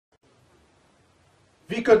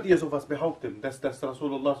Wie könnt ihr sowas behaupten, dass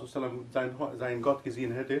Rasulallah seinen Gott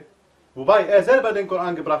gesehen hätte? Wobei er selber den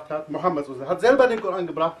Koran gebracht hat, Muhammad hat selber den Koran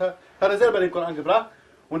gebracht, hat er selber den Koran gebracht.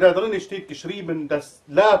 Und da drin steht geschrieben, dass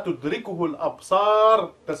La tudrikuhul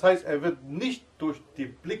absar, das heißt, er wird nicht durch die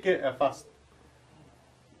Blicke erfasst.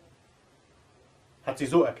 Hat sie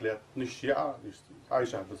so erklärt, nicht Shia, nicht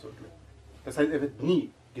Aisha hat das so erklärt. Das heißt, er wird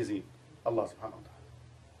nie gesehen. Allah subhanahu wa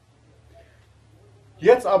ta'ala.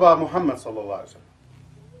 Jetzt aber Muhammad sallallahu alaihi wasallam.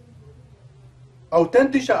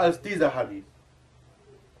 Authentischer als dieser Hadith.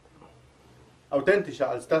 Authentischer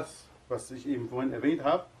als das, was ich eben vorhin erwähnt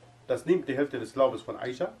habe. Das nimmt die Hälfte des Glaubens von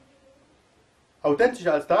Aisha.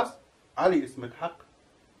 Authentischer als das, Ali ist mit Haq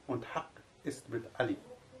und Haq ist mit Ali.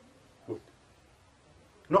 Gut.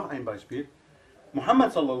 Noch ein Beispiel.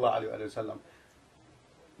 Muhammad sallallahu alaihi wasallam.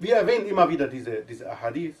 Wir erwähnen immer wieder diese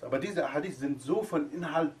Ahadith, aber diese Ahadith sind so von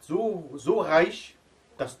Inhalt so reich,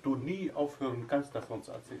 dass du nie aufhören kannst, davon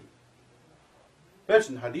zu erzählen.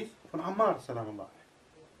 Welchen Hadith? Von Ammar sallallahu alaihi.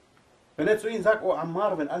 Wenn er zu ihnen sagt, oh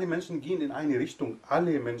Ammar, wenn alle Menschen gehen in eine Richtung,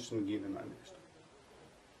 alle Menschen gehen in eine Richtung.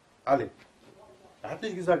 Alle. Er hat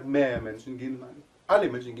nicht gesagt, mehr Menschen gehen in eine Richtung. Alle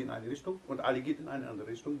Menschen gehen in eine Richtung und alle gehen in eine andere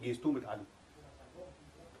Richtung. Gehst du mit Ali.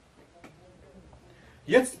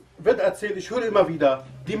 Jetzt wird erzählt, ich höre immer wieder,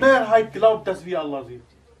 die Mehrheit glaubt, dass wir Allah sehen.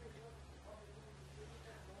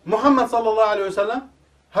 Muhammad sallallahu alaihi wasallam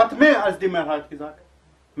hat mehr als die Mehrheit gesagt.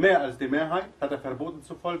 Mehr als die Mehrheit hat er verboten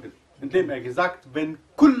zu folgen. Indem er gesagt, wenn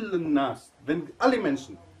kullen nas, wenn alle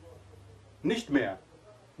Menschen, nicht mehr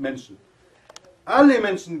Menschen, alle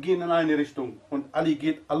Menschen gehen in eine Richtung und Ali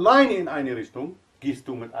geht alleine in eine Richtung, gehst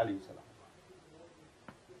du mit Ali.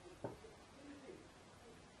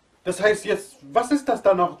 Das heißt jetzt, was ist das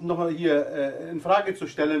da noch hier in Frage zu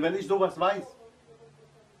stellen, wenn ich sowas weiß?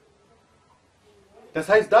 Das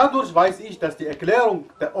heißt, dadurch weiß ich, dass die Erklärung,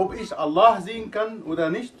 ob ich Allah sehen kann oder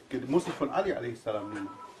nicht, muss ich von Ali a.s. nehmen.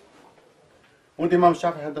 Und Imam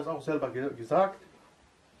Shafi'i hat das auch selber gesagt.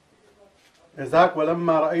 Er sagt,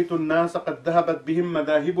 وَلَمَّا رَأَيْتُ النَّاسَ قَدْ ذَهَبَتْ بِهِمْ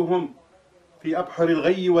مَذَاهِبُهُمْ فِي أَبْحُرِ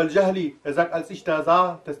الْغَيِّ وَالْجَهْلِ. Er sagt, als ich da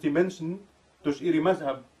sah, dass die Menschen durch ihre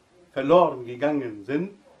Mazhab verloren gegangen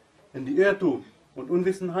sind, in die Irrtum und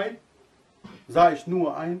Unwissenheit, sah ich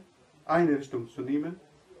nur eine Richtung zu nehmen,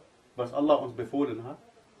 was Allah uns befohlen hat,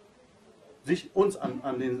 sich uns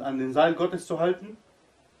an den Seil Gottes zu halten,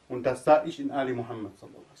 und das sah ich in Ali Muhammad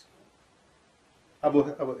sallallahu alaihi wasallam.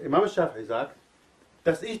 Aber Imam Shafi'i sagt,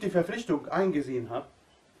 dass ich die Verpflichtung eingesehen habe,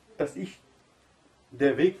 dass ich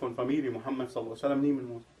der Weg von Familie Muhammad sallallahu alaihi wasallam nehmen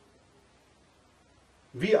muss.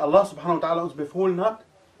 Wie Allah subhanahu wa ta'ala uns befohlen hat,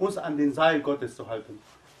 uns an den Seil Gottes zu halten.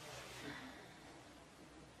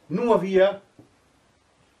 Nur wir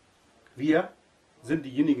sind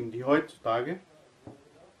diejenigen, die heutzutage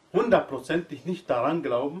hundertprozentig nicht daran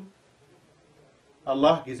glauben,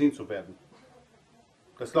 Allah gesehen zu werden.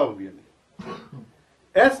 Das glauben wir nicht.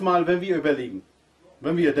 Erstmal, wenn wir überlegen,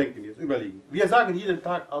 wenn wir denken, jetzt überlegen, wir sagen jeden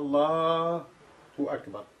Tag Allahu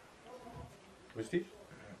Akbar. Richtig?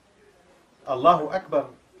 Allahu Akbar.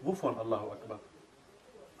 Wovon Allahu Akbar?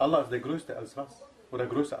 Allah ist der Größte als was? Oder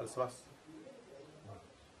größer als was?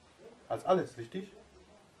 Als alles, richtig?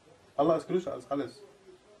 Allah ist größer als alles.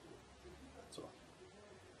 So.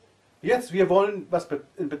 Jetzt, wir wollen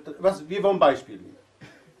wir wollen Beispiel nehmen.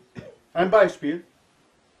 Ein Beispiel.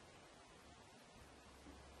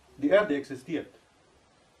 Die Erde existiert.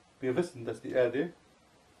 Wir wissen, dass die Erde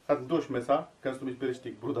hat einen Durchmesser. Kannst du mich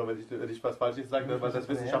berichtigen, Bruder, wenn ich was Falsches sage, weil das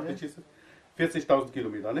wissenschaftlich ist? 40.000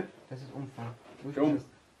 Kilometer, ne? Das ist Umfang.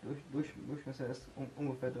 Durchmesser ist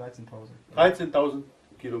ungefähr 13.000. 13.000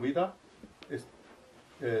 Kilometer ist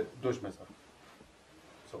Durchmesser.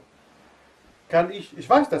 So. Ich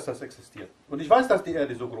weiß, dass das existiert. Und ich weiß, dass die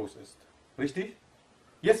Erde so groß ist. Richtig?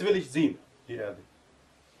 Jetzt will ich sehen, die Erde.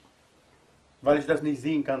 Weil ich das nicht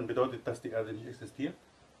sehen kann, bedeutet, dass die Erde nicht existiert?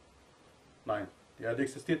 Nein, die Erde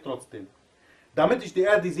existiert trotzdem. Damit ich die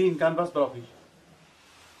Erde sehen kann, was brauche ich?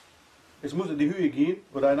 Ich muss in die Höhe gehen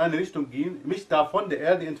oder in eine Richtung gehen, mich da von der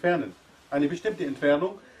Erde entfernen. Eine bestimmte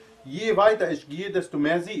Entfernung. Je weiter ich gehe, desto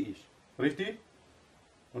mehr sehe ich. Richtig?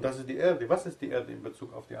 Und das ist die Erde. Was ist die Erde in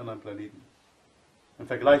Bezug auf die anderen Planeten? Im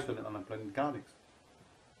Vergleich zu den anderen Planeten gar nichts.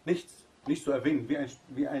 Nichts. Nicht zu erwähnen,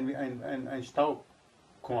 wie ein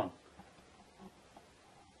Staubkorn.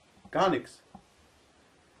 Gar nichts.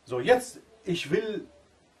 So, jetzt, ich will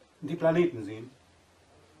die Planeten sehen.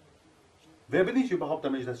 Wer bin ich überhaupt,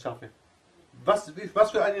 damit ich das schaffe? Was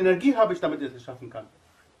für eine Energie habe ich, damit ich das schaffen kann?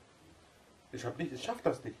 Ich schaffe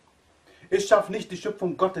das nicht. Ich schaffe nicht, die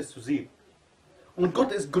Schöpfung Gottes zu sehen. Und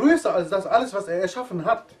Gott ist größer als das alles, was er erschaffen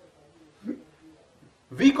hat.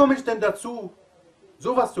 Wie komme ich denn dazu,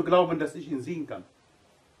 sowas zu glauben, dass ich ihn sehen kann?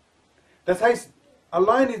 Das heißt,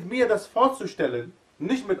 alleine mir das vorzustellen,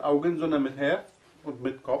 nicht mit Augen, sondern mit Herz und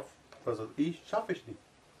mit Kopf, schaffe ich nicht.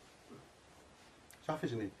 Schaffe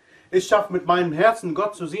ich nicht. Ich schaffe mit meinem Herzen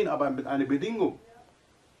Gott zu sehen, aber mit einer Bedingung.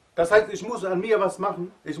 Das heißt, ich muss an mir was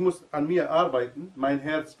machen, ich muss an mir arbeiten, mein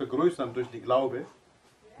Herz vergrößern durch die Glaube,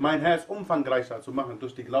 mein Herz umfangreicher zu machen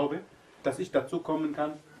durch die Glaube, dass ich dazu kommen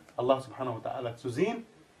kann, Allah subhanahu wa ta'ala zu sehen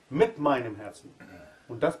mit meinem Herzen.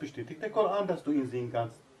 Und das bestätigt der Koran, dass du ihn sehen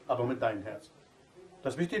kannst, aber mit deinem Herzen.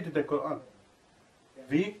 Das bestätigt der Koran.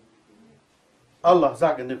 Wie Allah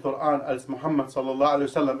sagt in dem Koran, als Muhammad sallallahu alaihi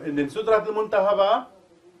wasallam in den Sidrat al-Muntaha war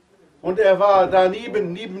und er war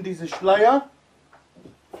daneben, neben diesem Schleier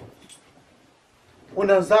und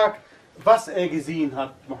er sagt, was er gesehen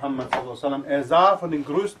hat, Muhammad sallallahu alaihi wasallam, er sah von den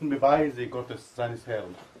größten Beweisen Gottes, seines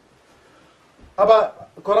Herrn. Aber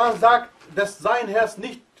der Koran sagt, dass sein Herz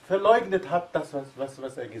nicht verleugnet hat, das,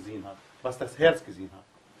 was er gesehen hat, was das Herz gesehen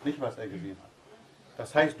hat, nicht was er gesehen hat.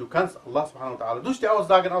 Das heißt, du kannst Allah subhanahu wa ta'ala, durch die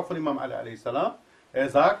Aussagen auch von Imam Ali a.s., er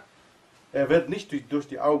sagt, er wird nicht durch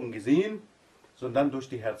die Augen gesehen, sondern durch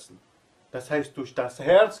die Herzen. Das heißt, durch das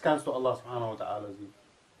Herz kannst du Allah subhanahu wa ta'ala sehen.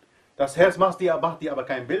 Das Herz macht dir aber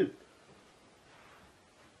kein Bild.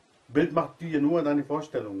 Bild macht dir nur deine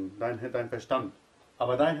Vorstellungen, dein Verstand.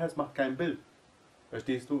 Aber dein Herz macht kein Bild.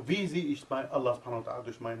 Verstehst du? Wie sehe ich bei Allah subhanahu wa ta'ala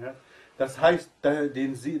durch mein Herz? Das heißt,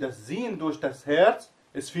 das Sehen durch das Herz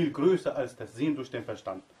ist viel größer als das Sehen durch den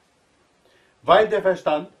Verstand. Weil der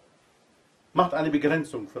Verstand macht eine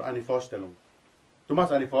Begrenzung für eine Vorstellung. Du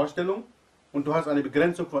machst eine Vorstellung und du hast eine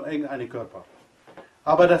Begrenzung von irgendeinem Körper.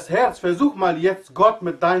 Aber das Herz, versuch mal jetzt Gott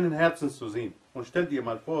mit deinen Herzen zu sehen. Und stell dir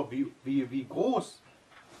mal vor, wie groß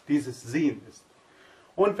dieses Sehen ist.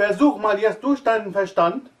 Und versuch mal jetzt durch deinen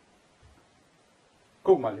Verstand,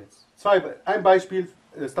 guck mal jetzt, ein Beispiel,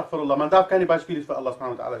 Astaghfirullah, man darf keine Beispiele für Allah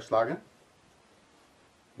subhanahu wa ta'ala schlagen.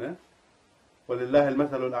 Ne? Walillahi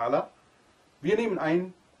al-mathalul a'la. Wir nehmen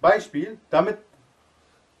ein Beispiel, damit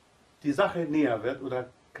die Sache näher wird oder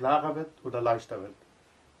klarer wird oder leichter wird.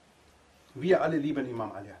 Wir alle lieben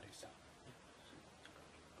Imam Ali a.s.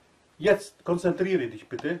 Jetzt konzentriere dich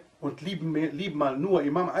bitte und lieb mal nur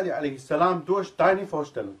Imam Ali a.s. durch deine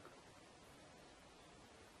Vorstellung.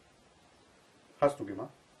 Hast du gemacht?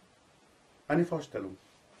 Eine Vorstellung.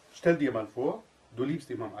 Stell dir mal vor, du liebst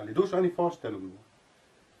Imam Ali durch eine Vorstellung.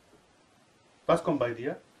 Was kommt bei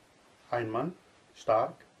dir? Ein Mann,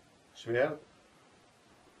 stark, schwer,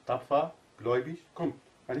 tapfer, gläubig, kommt.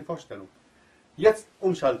 Eine Vorstellung. Jetzt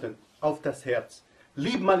umschalten auf das Herz.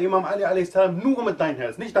 Lieb mal Imam Ali a.s. nur mit deinem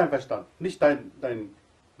Herz, nicht dein Verstand, nicht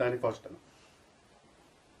deine Vorstellung.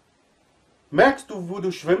 Merkst du, wo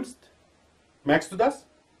du schwimmst? Merkst du das?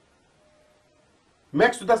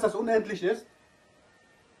 Merkst du, dass das unendlich ist?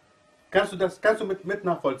 Kannst du mit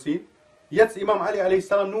nachvollziehen? Jetzt Imam Ali a.s.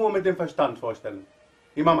 nur mit dem Verstand vorstellen.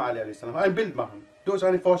 Imam Ali a.s. ein Bild machen, durch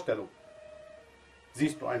eine Vorstellung.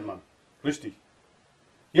 Siehst du einen Mann. Richtig.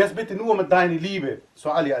 Jetzt bitte nur mit deiner Liebe zu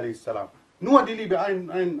Ali a.s. Nur die Liebe,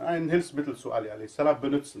 ein Hilfsmittel zu Ali a.s.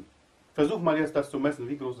 benutzen. Versuch mal jetzt das zu messen,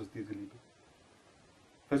 wie groß ist diese Liebe.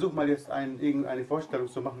 Versuch mal jetzt irgendeine Vorstellung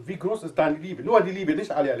zu machen, wie groß ist deine Liebe. Nur die Liebe,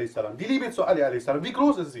 nicht Ali a.s. Die Liebe zu Ali a.s. Wie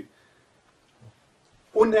groß ist sie?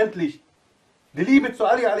 Unendlich. Die Liebe zu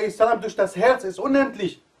Ali a.s. durch das Herz ist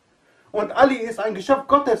unendlich. Und Ali ist ein Geschöpf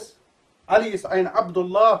Gottes. Ali ist ein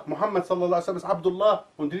Abdullah. Muhammad sallallahu alaihi wasallam ist Abdullah.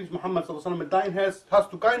 Und du liebst Muhammad sallallahu alaihi wasallam mit deinem Herz.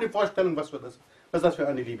 Hast du keine Vorstellung, was das für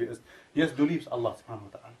eine Liebe ist. Jetzt du liebst Allah subhanahu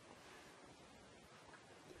wa ta'ala.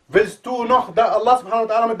 Willst du noch Allah subhanahu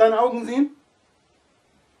wa ta'ala mit deinen Augen sehen?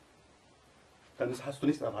 Dann hast du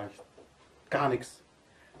nichts erreicht. Gar nichts.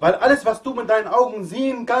 Weil alles, was du mit deinen Augen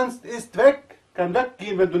sehen kannst, ist weg. Kann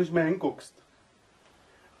weggehen, wenn du nicht mehr hinguckst.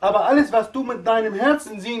 Aber alles, was du mit deinem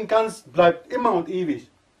Herzen sehen kannst, bleibt immer und ewig.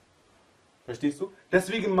 Verstehst du?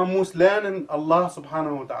 Deswegen, man muss lernen, Allah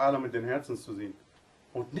subhanahu wa ta'ala mit den Herzen zu sehen.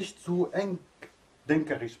 Und nicht so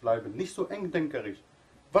engdenkerisch bleiben. Nicht so engdenkerisch.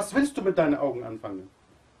 Was willst du mit deinen Augen anfangen?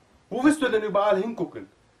 Wo willst du denn überall hingucken?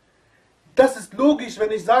 Das ist logisch, wenn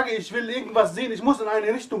ich sage, ich will irgendwas sehen. Ich muss in eine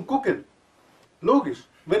Richtung gucken. Logisch.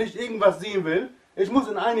 Wenn ich irgendwas sehen will, ich muss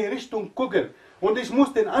in eine Richtung gucken. Und ich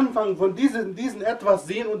muss den Anfang von diesen etwas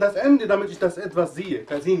sehen und das Ende, damit ich das etwas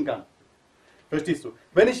sehen kann. Verstehst du?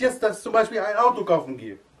 Wenn ich jetzt zum Beispiel ein Auto kaufen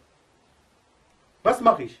gehe, was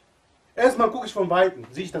mache ich? Erstmal gucke ich von Weitem,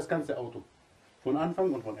 sehe ich das ganze Auto. Von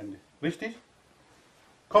Anfang und von Ende. Richtig?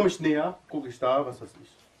 Komme ich näher, gucke ich da, was weiß ich.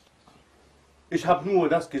 Ich habe nur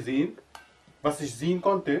das gesehen, was ich sehen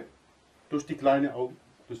konnte, durch die kleinen Augen,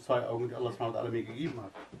 durch 2 Augen, die Allah subhanahu wa ta'ala mir gegeben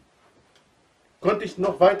hat. Konnte ich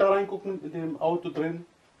noch weiter reingucken in dem Auto drin?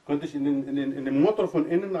 Konnte ich in den Motor von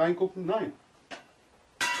innen reingucken? Nein.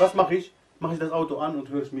 Was mache ich? Mache ich das Auto an und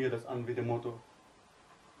höre ich mir das an, wie der Motor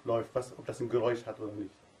läuft, ob das ein Geräusch hat oder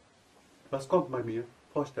nicht. Was kommt bei mir?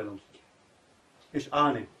 Vorstellung. Ich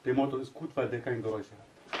ahne, der Motor ist gut, weil der kein Geräusch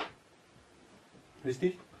hat.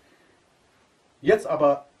 Richtig? Jetzt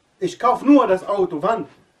aber, ich kaufe nur das Auto, wann?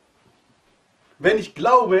 Wenn ich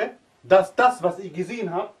glaube, dass das, was ich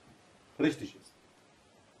gesehen habe, richtig ist.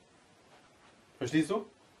 Verstehst du?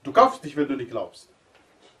 Du kaufst nicht, wenn du nicht glaubst.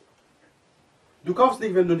 Du kaufst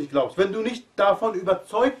nicht, wenn du nicht glaubst. Wenn du nicht davon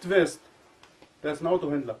überzeugt wirst, der ist ein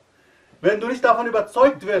Autohändler. Wenn du nicht davon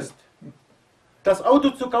überzeugt wirst, das Auto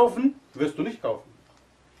zu kaufen, wirst du nicht kaufen.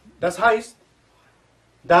 Das heißt,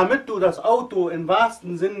 damit du das Auto im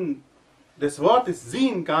wahrsten Sinn des Wortes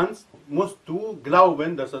sehen kannst, musst du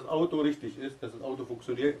glauben, dass das Auto richtig ist, dass das Auto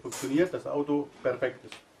funktioniert, dass das Auto perfekt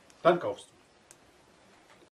ist. Dann kaufst du.